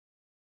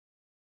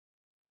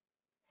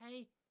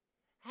Hey,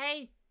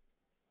 hey,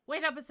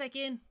 wait up a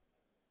second.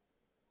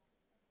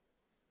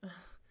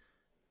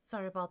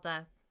 Sorry about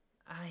that.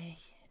 I...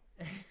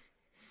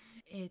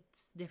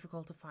 It's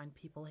difficult to find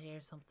people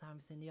here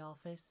sometimes in the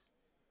office.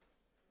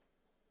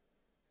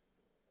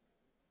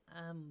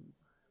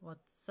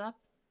 What's up?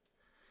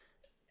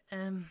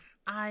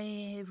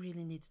 I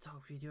really need to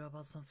talk with you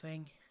about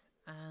something.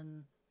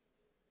 And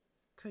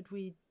could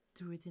we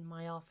do it in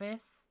my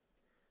office?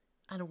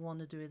 I don't want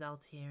to do it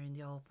out here in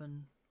the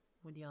open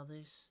with the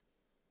others.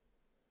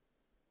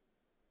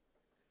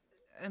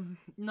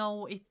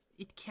 No,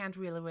 it can't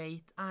really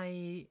wait.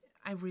 I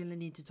really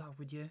need to talk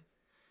with you.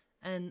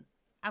 And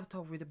I've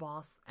talked with the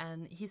boss,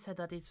 and he said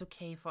that it's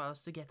okay for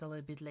us to get a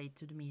little bit late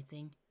to the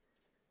meeting.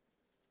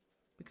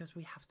 Because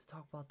we have to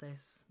talk about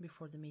this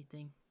before the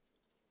meeting.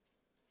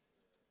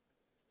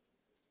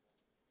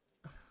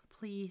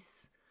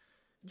 Please,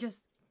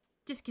 just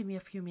give me a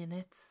few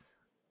minutes.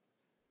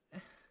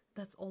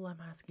 That's all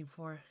I'm asking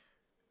for.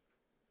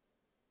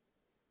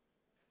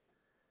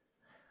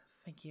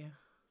 Thank you.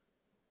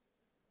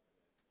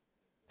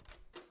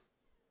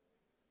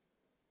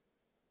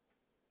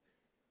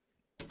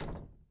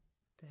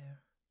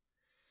 There.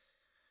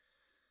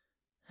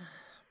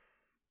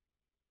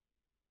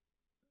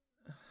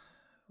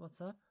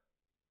 What's up?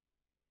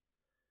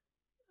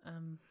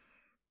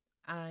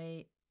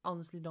 I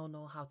honestly don't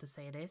know how to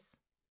say this.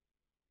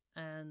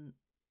 And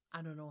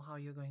I don't know how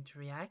you're going to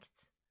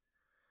react.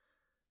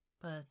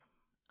 But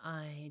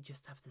I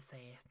just have to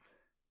say it.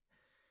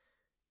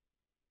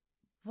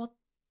 What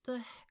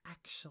the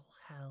actual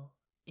hell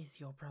is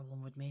your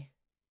problem with me?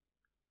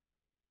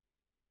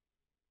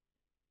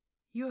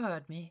 You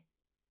heard me.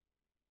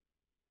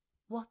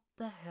 What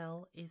the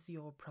hell is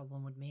your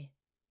problem with me?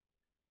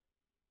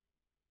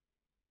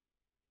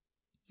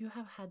 You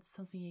have had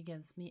something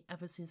against me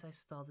ever since I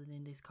started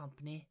in this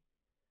company.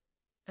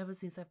 Ever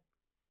since I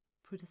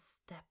put a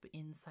step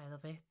inside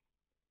of it.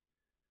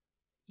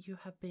 You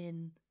have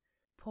been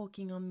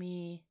poking on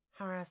me,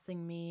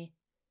 harassing me,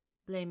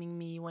 blaming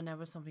me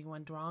whenever something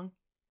went wrong.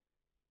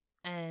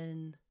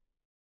 And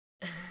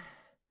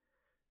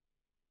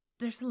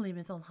there's a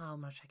limit on how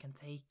much I can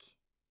take.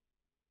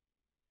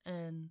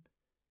 And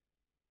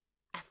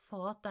I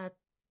thought that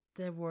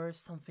there was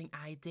something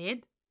I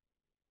did.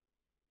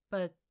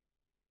 But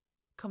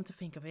come to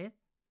think of it,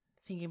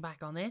 thinking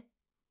back on it,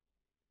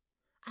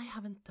 I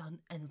haven't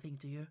done anything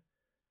to you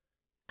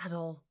at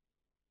all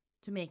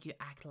to make you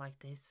act like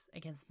this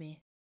against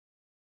me.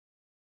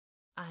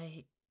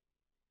 I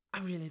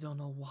really don't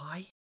know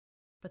why,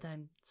 but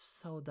I'm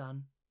so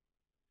done.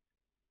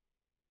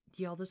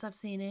 The others have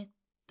seen it,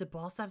 the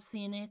boss have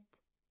seen it,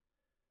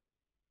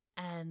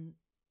 and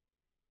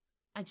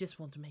I just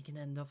want to make an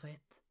end of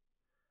it.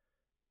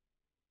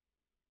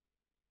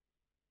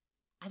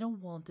 I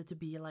don't want it to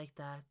be like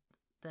that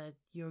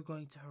you're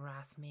going to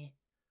harass me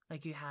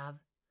like you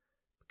have,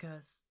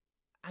 because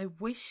I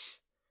wish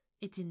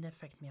it didn't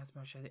affect me as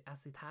much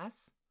as it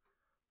has,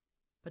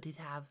 but it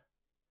have.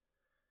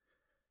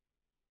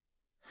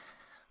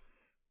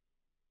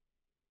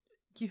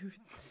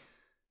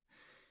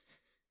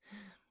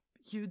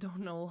 You don't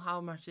know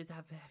how much it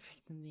have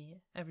affected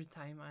me every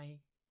time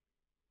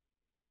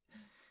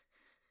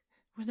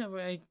whenever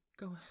I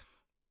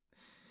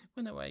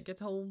get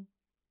home.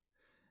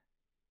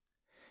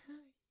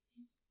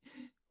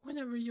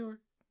 Whenever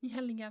you're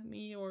yelling at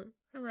me or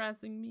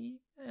harassing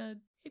me, it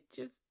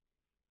just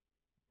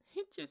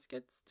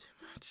gets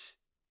too much.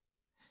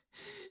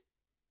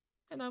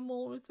 And I'm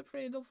always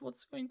afraid of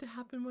what's going to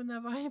happen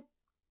whenever I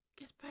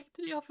get back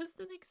to the office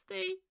the next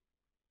day.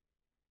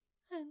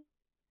 And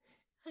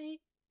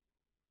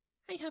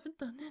I haven't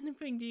done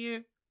anything to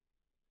you.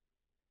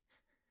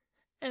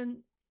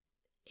 And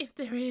if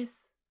there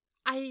is,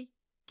 I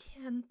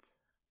can't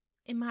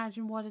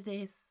imagine what it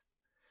is.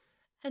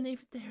 And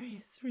if there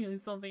is really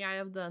something I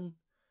have done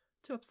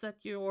to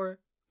upset you or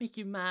make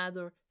you mad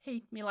or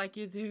hate me like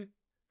you do,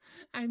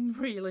 I'm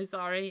really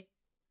sorry.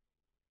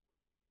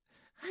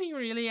 I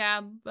really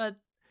am, but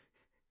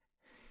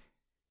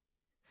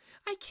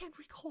I can't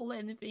recall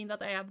anything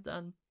that I have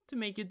done to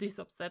make you this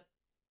upset.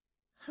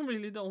 I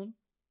really don't.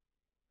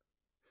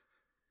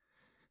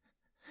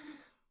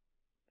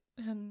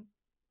 And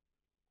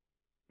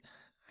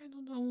I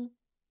don't know.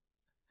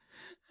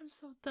 I'm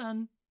so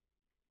done.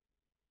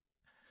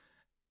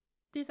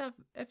 This have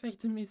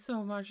affected me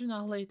so much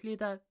now lately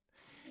that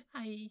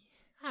I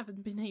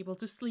haven't been able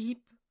to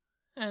sleep.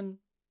 And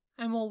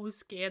I'm always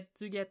scared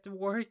to get to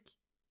work.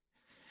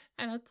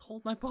 And I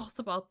told my boss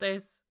about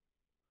this.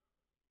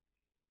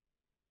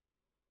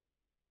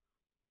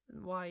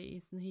 And why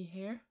isn't he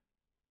here?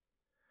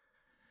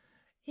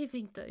 He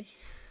thinks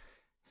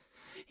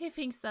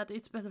that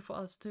it's better for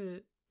us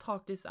to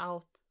talk this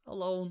out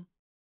alone,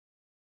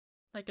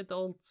 like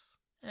adults.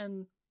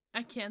 And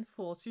I can't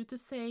force you to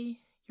say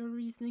your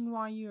reasoning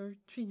why you're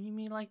treating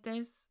me like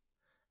this.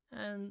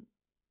 And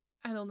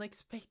I don't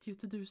expect you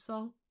to do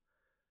so.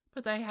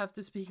 But I have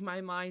to speak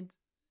my mind.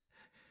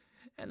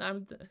 And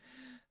I'm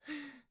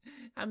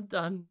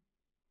done.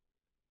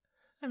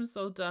 I'm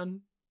so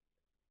done.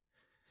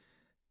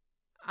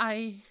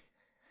 I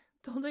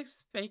don't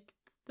expect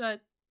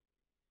that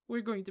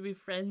we're going to be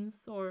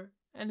friends or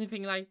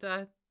anything like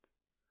that.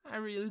 I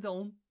really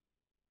don't.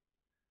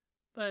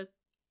 But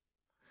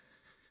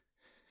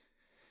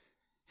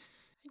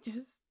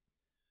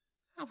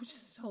I was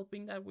just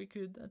hoping that we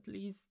could at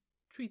least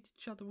treat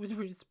each other with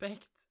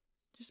respect.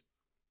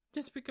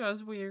 Just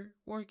because we're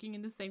working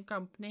in the same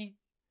company.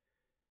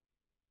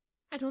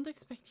 I don't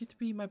expect you to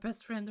be my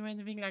best friend or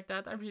anything like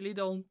that. I really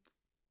don't.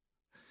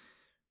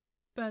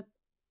 But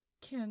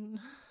can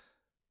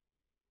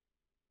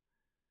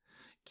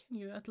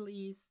you at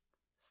least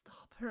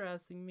stop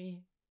harassing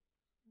me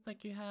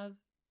like you have?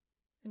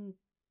 And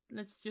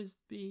let's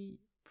just be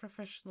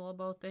professional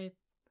about it.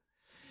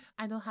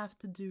 I don't have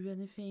to do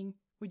anything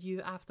with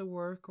you after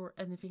work or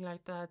anything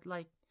like that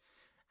like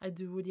I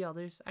do with the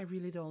others. I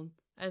really don't.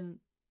 And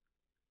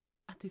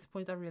at this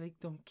point I really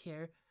don't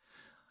care.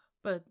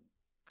 But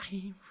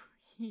I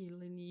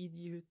really need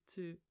you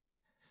to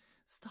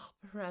stop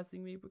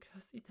harassing me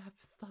because it has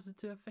started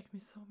to affect me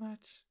so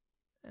much.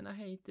 And I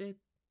hate it.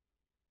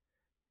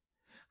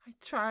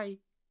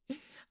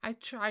 I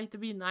try to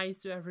be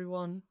nice to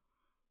everyone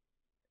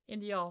in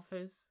the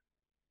office.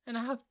 And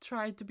I have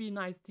tried to be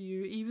nice to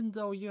you, even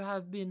though you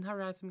have been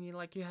harassing me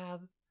like you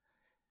have.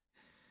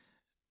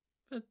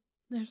 But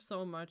there's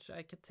so much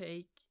I could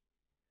take.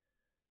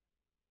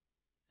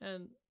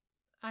 And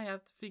I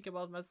have to think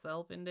about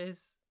myself in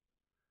this.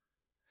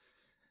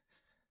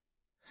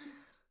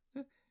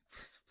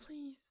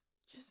 Please,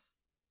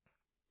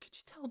 could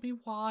you tell me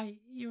why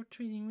you're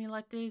treating me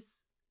like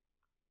this?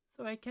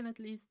 So I can at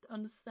least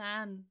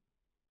understand.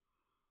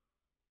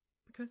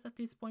 Because at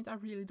this point I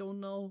really don't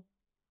know.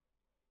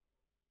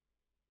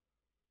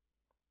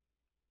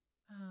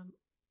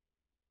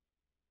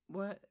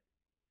 What?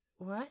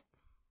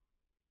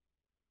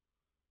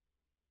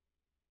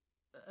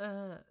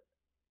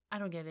 I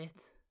don't get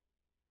it.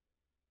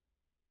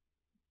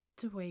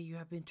 The way you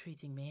have been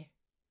treating me.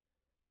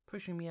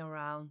 Pushing me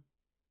around.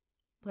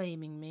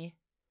 Blaming me.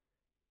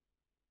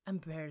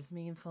 Embarrassing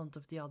me in front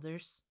of the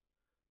others.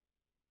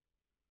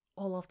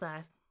 All of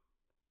that.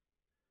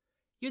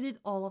 You did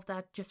all of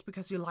that just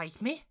because you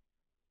like me?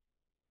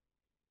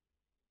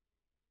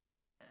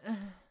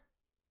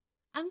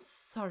 I'm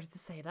sorry to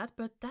say that,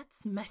 but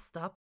that's messed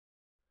up.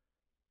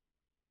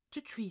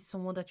 To treat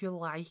someone that you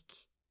like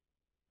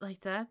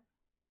that,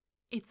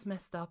 it's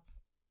messed up.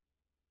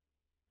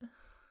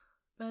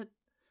 But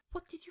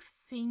what did you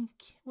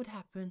think would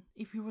happen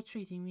if you were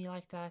treating me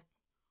like that?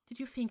 Did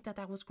you think that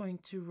I was going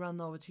to run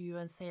over to you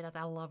and say that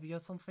I love you or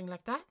something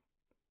like that?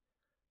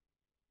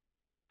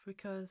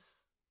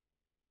 Because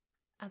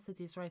as it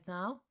is right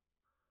now,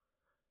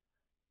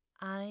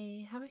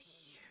 I have a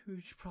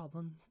huge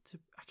problem to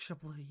actually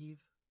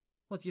believe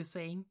what you're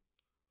saying.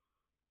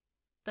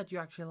 That you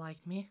actually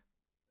like me.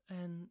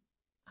 And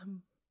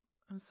I'm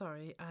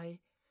sorry, I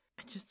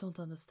just don't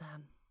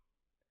understand.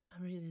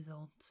 I really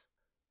don't.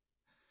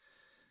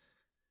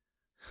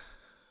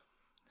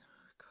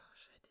 Oh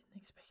gosh, I didn't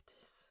expect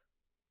this.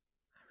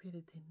 I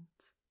really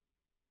didn't.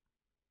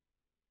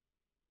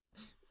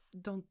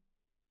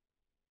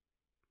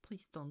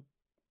 Please don't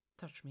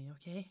touch me,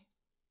 okay?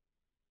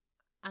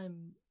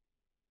 I'm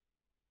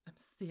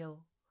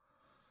still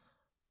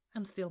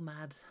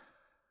mad.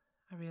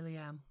 I really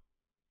am.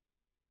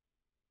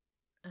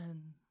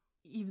 And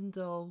even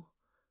though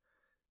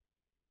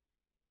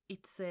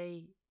it's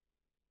a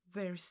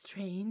very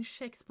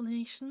strange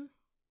explanation,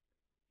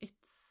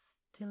 it's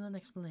still an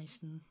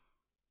explanation.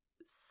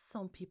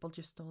 Some people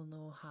just don't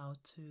know how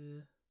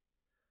to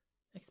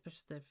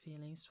express their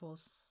feelings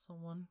towards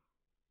someone.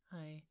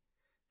 I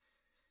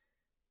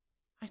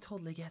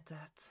totally get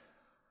that.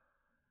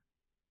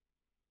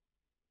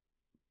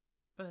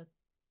 But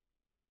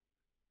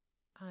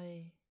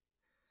I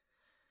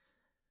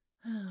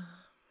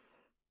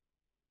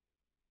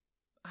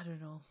don't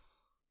know.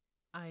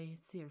 I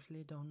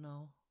seriously don't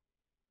know.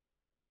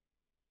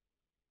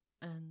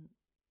 And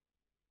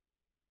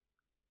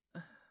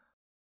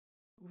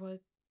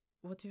what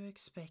do you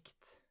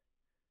expect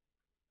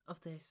of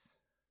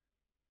this?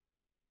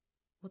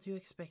 What do you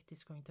expect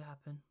is going to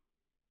happen?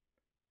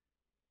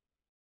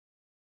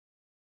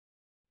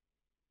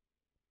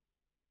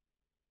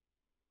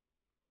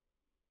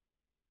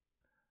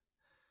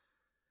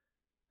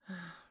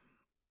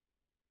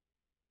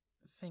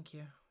 Thank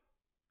you.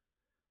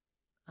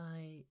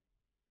 I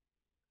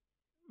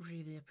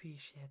really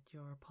appreciate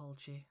your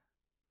apology.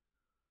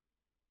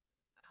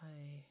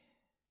 I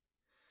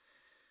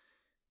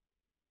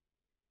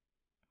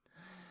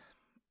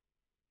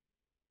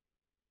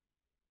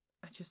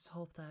just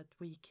hope that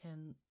we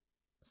can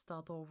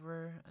start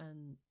over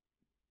and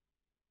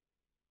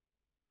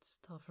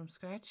start from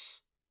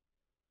scratch.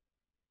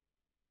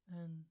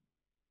 And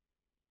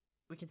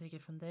we can take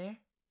it from there.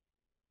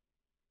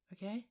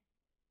 Okay?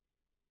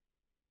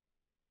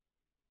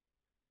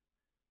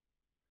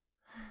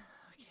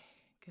 Okay,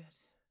 good.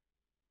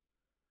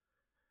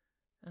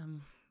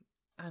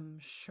 I'm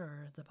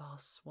sure the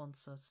boss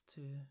wants us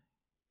to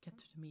get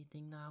to the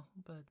meeting now,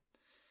 but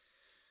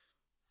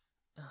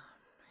hang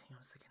on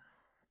a second.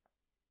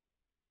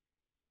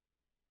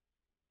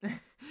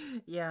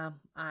 Yeah,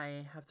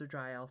 I have to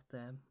dry off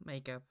the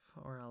makeup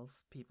or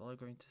else people are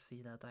going to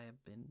see that I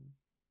have been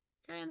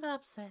kind of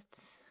upset.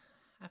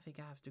 I think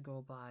I have to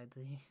go by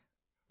the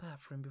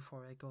bathroom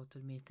before I go to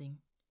the meeting.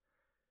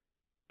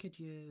 Could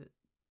you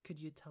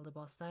tell the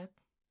boss that?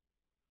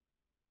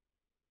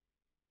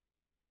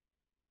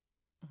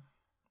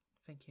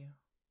 Thank you.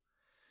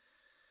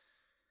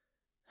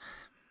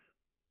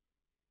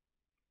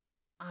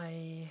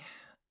 I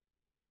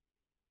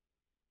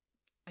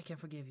can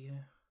forgive you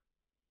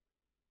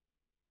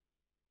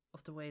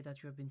of the way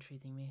that you have been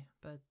treating me,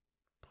 but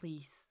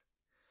please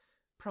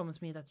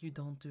promise me that you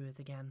don't do it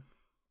again.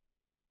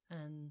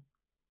 And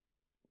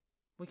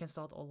we can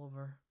start all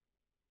over.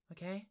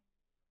 Okay?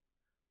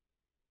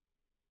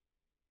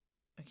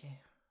 Okay,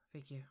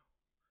 thank you.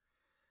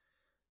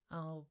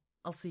 I'll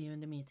see you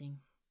in the meeting,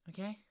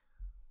 okay?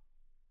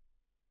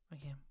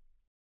 Okay.